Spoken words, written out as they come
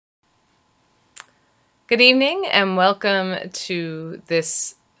Good evening and welcome to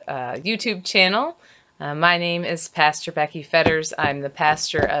this YouTube channel. My name is Pastor Becky Fetters. I'm the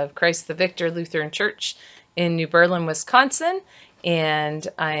pastor of Christ the Victor Lutheran Church in New Berlin, Wisconsin, and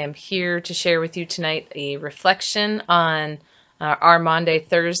I am here to share with you tonight a reflection on our Maundy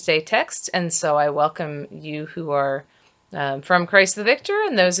Thursday text. And so I welcome you who are from Christ the Victor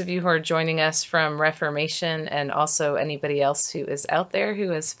and those of you who are joining us from Reformation, and also anybody else who is out there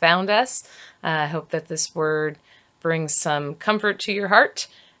who has found us. I hope that this word brings some comfort to your heart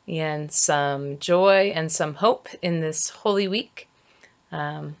and some joy and some hope in this Holy Week.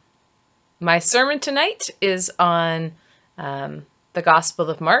 My sermon tonight is on the Gospel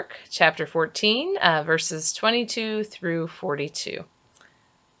of Mark, chapter 14, verses 22 through 42.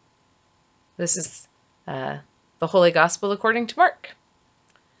 This is the Holy Gospel according to Mark.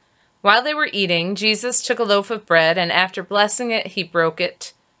 While they were eating, Jesus took a loaf of bread, and after blessing it, he broke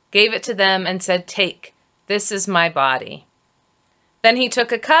it, gave it to them, and said, "Take, this is my body." Then he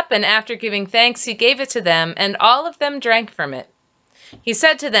took a cup, and after giving thanks, he gave it to them, and all of them drank from it. He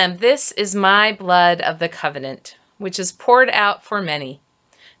said to them, "This is my blood of the covenant, which is poured out for many.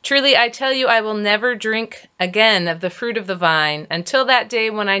 Truly, I tell you, I will never drink again of the fruit of the vine until that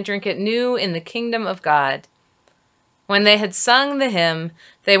day when I drink it new in the kingdom of God." When they had sung the hymn,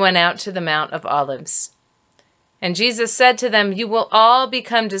 they went out to the Mount of Olives. And Jesus said to them, "You will all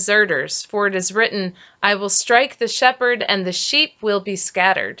become deserters, for it is written, 'I will strike the shepherd, and the sheep will be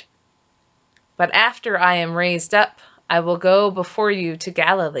scattered.' But after I am raised up, I will go before you to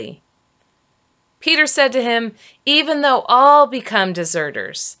Galilee." Peter said to him, "Even though all become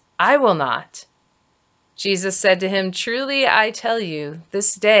deserters, I will not." Jesus said to him, "Truly I tell you,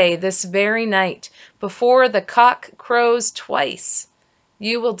 this day, this very night, before the cock crows twice,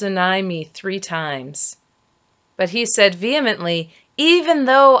 you will deny me 3 times. But he said vehemently, "Even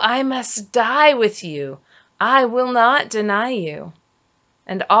though I must die with you, I will not deny you."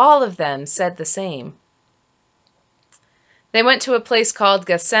 And all of them said the same. They went to a place called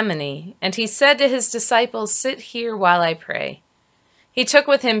Gethsemane, and he said to his disciples, "Sit here while I pray." He took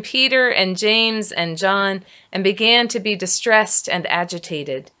with him Peter and James and John and began to be distressed and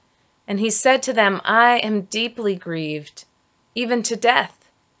agitated. And he said to them, "I am deeply grieved, even to death.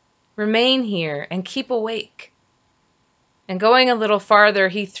 Remain here and keep awake." And going a little farther,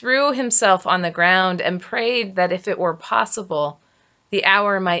 he threw himself on the ground and prayed that if it were possible, the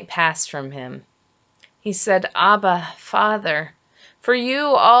hour might pass from him. He said, "Abba, Father, for you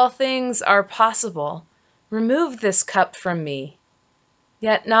all things are possible. Remove this cup from me.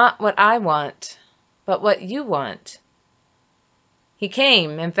 Yet not what I want, but what you want." He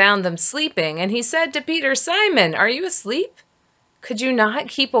came and found them sleeping, and he said to Peter, "Simon, are you asleep? Could you not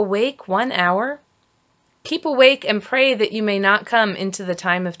keep awake 1 hour? Keep awake and pray that you may not come into the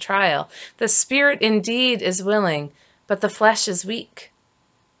time of trial. The spirit indeed is willing, but the flesh is weak."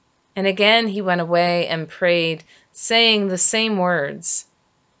 And again he went away and prayed, saying the same words.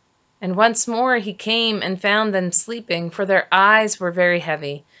 And once more he came and found them sleeping, for their eyes were very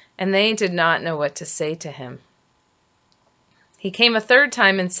heavy, and they did not know what to say to him. He came a 3rd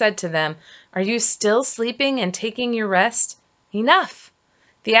time and said to them, "Are you still sleeping and taking your rest? Enough!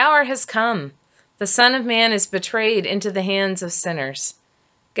 The hour has come. The Son of Man is betrayed into the hands of sinners.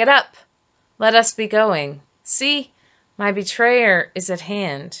 Get up, let us be going. See, my betrayer is at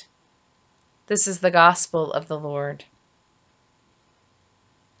hand." This is the gospel of the Lord.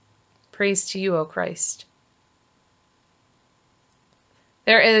 Praise to you, O Christ.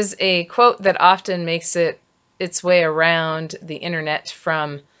 There is a quote that often makes its way around the internet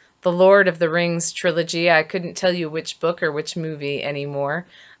from the Lord of the Rings trilogy. I couldn't tell you which book or which movie anymore.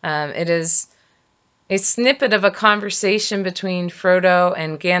 It is a snippet of a conversation between Frodo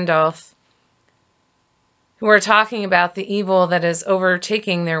and Gandalf, who are talking about the evil that is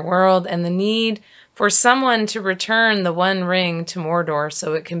overtaking their world and the need for someone to return the One Ring to Mordor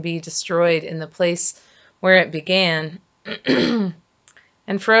so it can be destroyed in the place where it began. And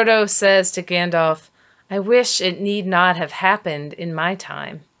Frodo says to Gandalf, "I wish it need not have happened in my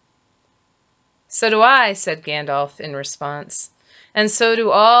time." "So do I," said Gandalf in response, "and so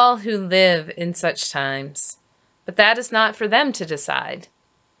do all who live in such times. But that is not for them to decide.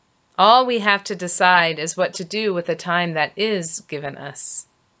 All we have to decide is what to do with the time that is given us."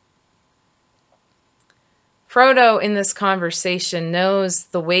 Frodo in this conversation knows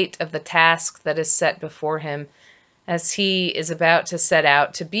the weight of the task that is set before him as he is about to set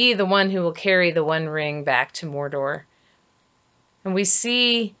out to be the one who will carry the One Ring back to Mordor. And we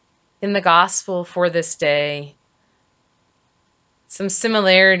see in the gospel for this day some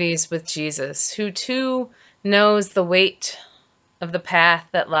similarities with Jesus, who too knows the weight of the path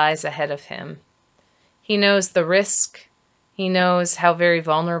that lies ahead of him. He knows the risk. He knows how very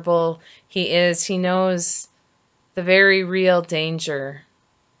vulnerable he is. He knows the very real danger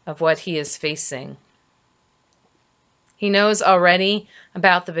of what he is facing. He knows already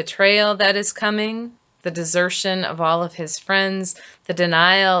about the betrayal that is coming, the desertion of all of his friends, the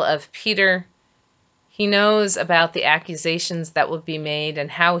denial of Peter. He knows about the accusations that will be made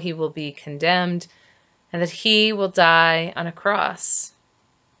and how he will be condemned, and that he will die on a cross.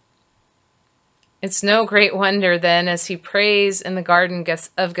 It's no great wonder then, as he prays in the Garden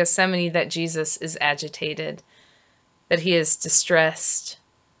of Gethsemane, that Jesus is agitated, that he is distressed,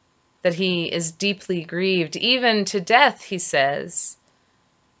 that he is deeply grieved, even to death, he says.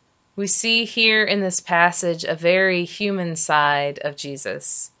 We see here in this passage a very human side of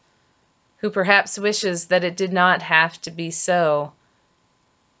Jesus, who perhaps wishes that it did not have to be so.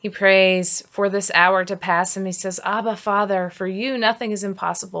 He prays for this hour to pass him. He says, Abba, Father, for you nothing is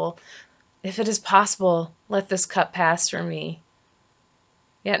impossible. If it is possible, let this cup pass from me.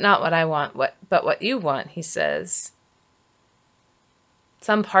 Yet not what I want, but what you want, he says.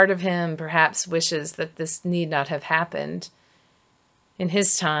 Some part of him perhaps wishes that this need not have happened in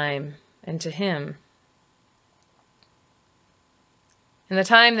his time and to him. In the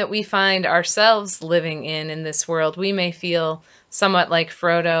time that we find ourselves living in this world, we may feel somewhat like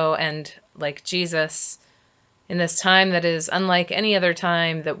Frodo and like Jesus in this time that is unlike any other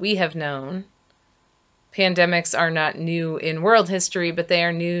time that we have known. Pandemics are not new in world history, but they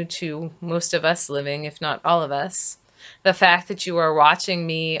are new to most of us living, if not all of us. The fact that you are watching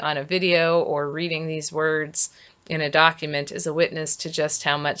me on a video or reading these words in a document is a witness to just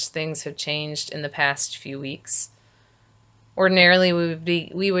how much things have changed in the past few weeks. Ordinarily,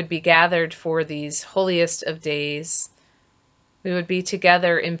 we would be gathered for these holiest of days. We would be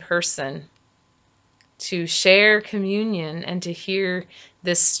together in person to share communion and to hear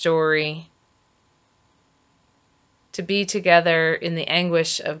this story, to be together in the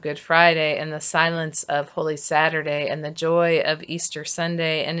anguish of Good Friday and the silence of Holy Saturday and the joy of Easter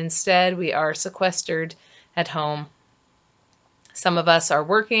Sunday, and instead we are sequestered at home. Some of us are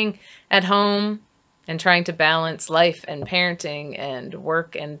working at home and trying to balance life and parenting and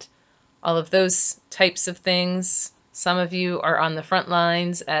work and all of those types of things. Some of you are on the front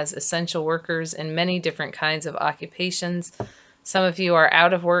lines as essential workers in many different kinds of occupations. Some of you are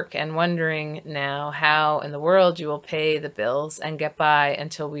out of work and wondering now how in the world you will pay the bills and get by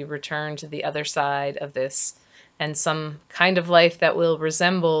until we return to the other side of this and some kind of life that will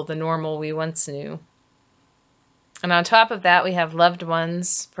resemble the normal we once knew. And on top of that, we have loved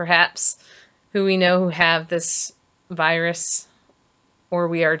ones, perhaps, who we know who have this virus, or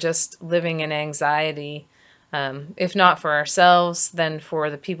we are just living in anxiety, if not for ourselves, then for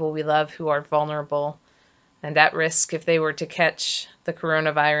the people we love who are vulnerable and at risk if they were to catch the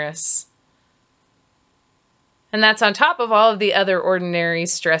coronavirus. And that's on top of all of the other ordinary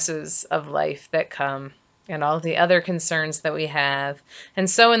stresses of life that come and all the other concerns that we have. And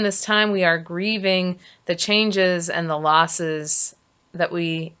so in this time, we are grieving the changes and the losses that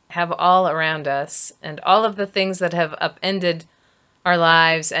we have all around us and all of the things that have upended our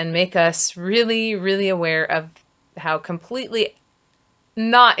lives and make us really, really aware of how completely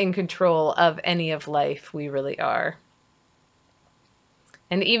not in control of any of life we really are.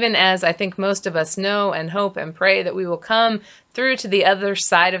 And even as I think most of us know and hope and pray that we will come through to the other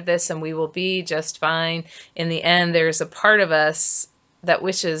side of this and we will be just fine, in the end, there's a part of us that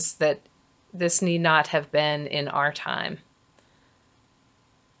wishes that this need not have been in our time.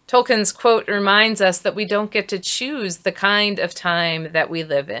 Tolkien's quote reminds us that we don't get to choose the kind of time that we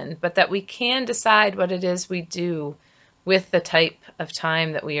live in, but that we can decide what it is we do with the type of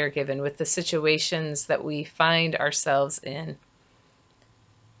time that we are given, with the situations that we find ourselves in.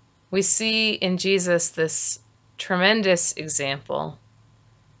 We see in Jesus this tremendous example.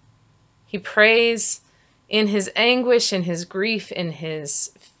 He prays in his anguish, in his grief, in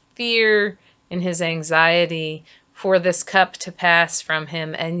his fear, in his anxiety for this cup to pass from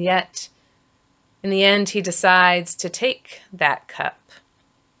him, and yet in the end he decides to take that cup.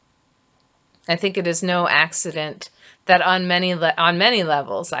 I think it is no accident that on many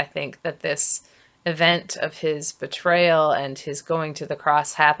levels, I think that this event of his betrayal and his going to the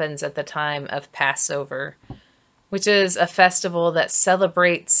cross happens at the time of Passover, which is a festival that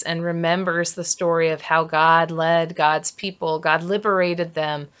celebrates and remembers the story of how God led God's people. God liberated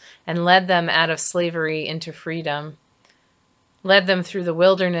them and led them out of slavery into freedom, led them through the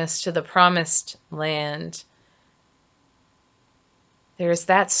wilderness to the promised land. There is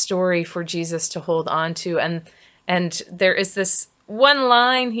that story for Jesus to hold on to, and there is this one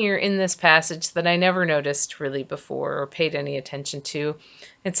line here in this passage that I never noticed really before or paid any attention to.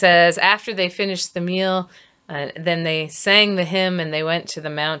 It says, after they finished the meal, then they sang the hymn and they went to the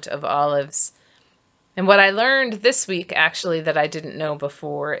Mount of Olives. And what I learned this week, actually, that I didn't know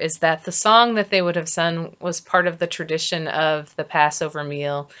before, is that the song that they would have sung was part of the tradition of the Passover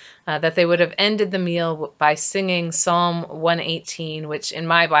meal, that they would have ended the meal by singing Psalm 118, which in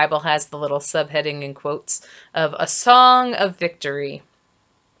my Bible has the little subheading in quotes of a song of victory.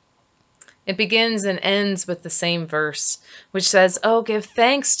 It begins and ends with the same verse, which says, "Oh, give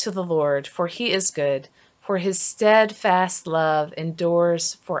thanks to the Lord, for he is good, for his steadfast love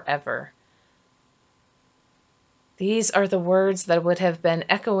endures forever." These are the words that would have been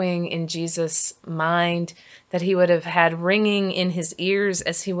echoing in Jesus' mind, that he would have had ringing in his ears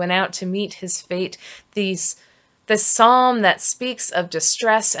as he went out to meet his fate. This psalm that speaks of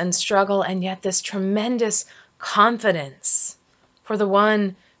distress and struggle, and yet this tremendous confidence for the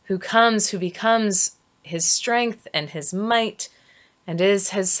one who comes, who becomes his strength and his might, and is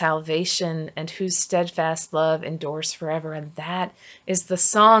his salvation, and whose steadfast love endures forever. And that is the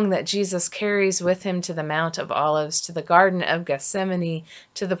song that Jesus carries with him to the Mount of Olives, to the Garden of Gethsemane,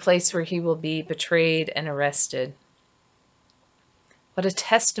 to the place where he will be betrayed and arrested. What a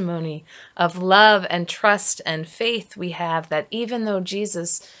testimony of love and trust and faith we have, that even though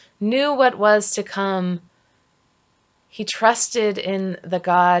Jesus knew what was to come, he trusted in the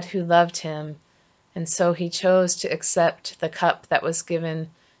God who loved him. And so he chose to accept the cup that was given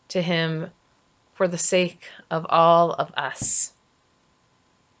to him for the sake of all of us.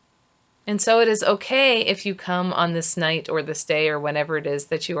 And so it is okay if you come on this night or this day or whenever it is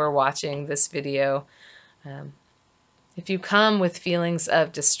that you are watching this video. If you come with feelings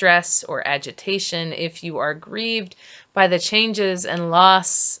of distress or agitation, if you are grieved by the changes and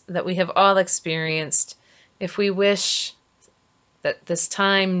loss that we have all experienced, if we wish that this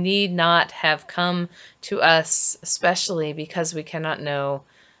time need not have come to us, especially because we cannot know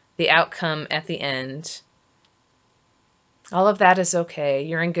the outcome at the end, all of that is okay.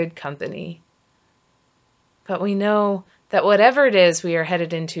 You're in good company. But we know that whatever it is we are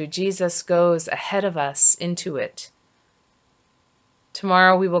headed into, Jesus goes ahead of us into it.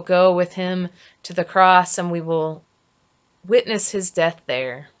 Tomorrow we will go with him to the cross and we will witness his death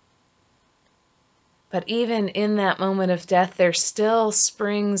there. But even in that moment of death, there still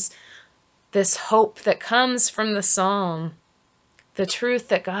springs this hope that comes from the psalm, the truth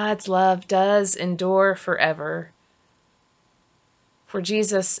that God's love does endure forever for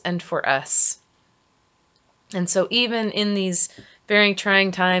Jesus and for us. And so even in these very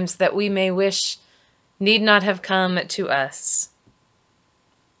trying times that we may wish need not have come to us,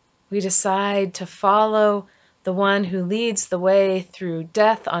 we decide to follow the one who leads the way through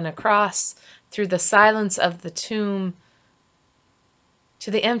death on a cross, through the silence of the tomb,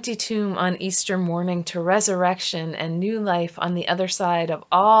 to the empty tomb on Easter morning, to resurrection and new life on the other side of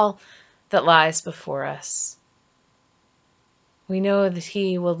all that lies before us. We know that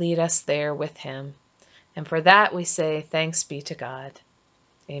he will lead us there with him. And for that we say, thanks be to God.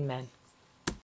 Amen.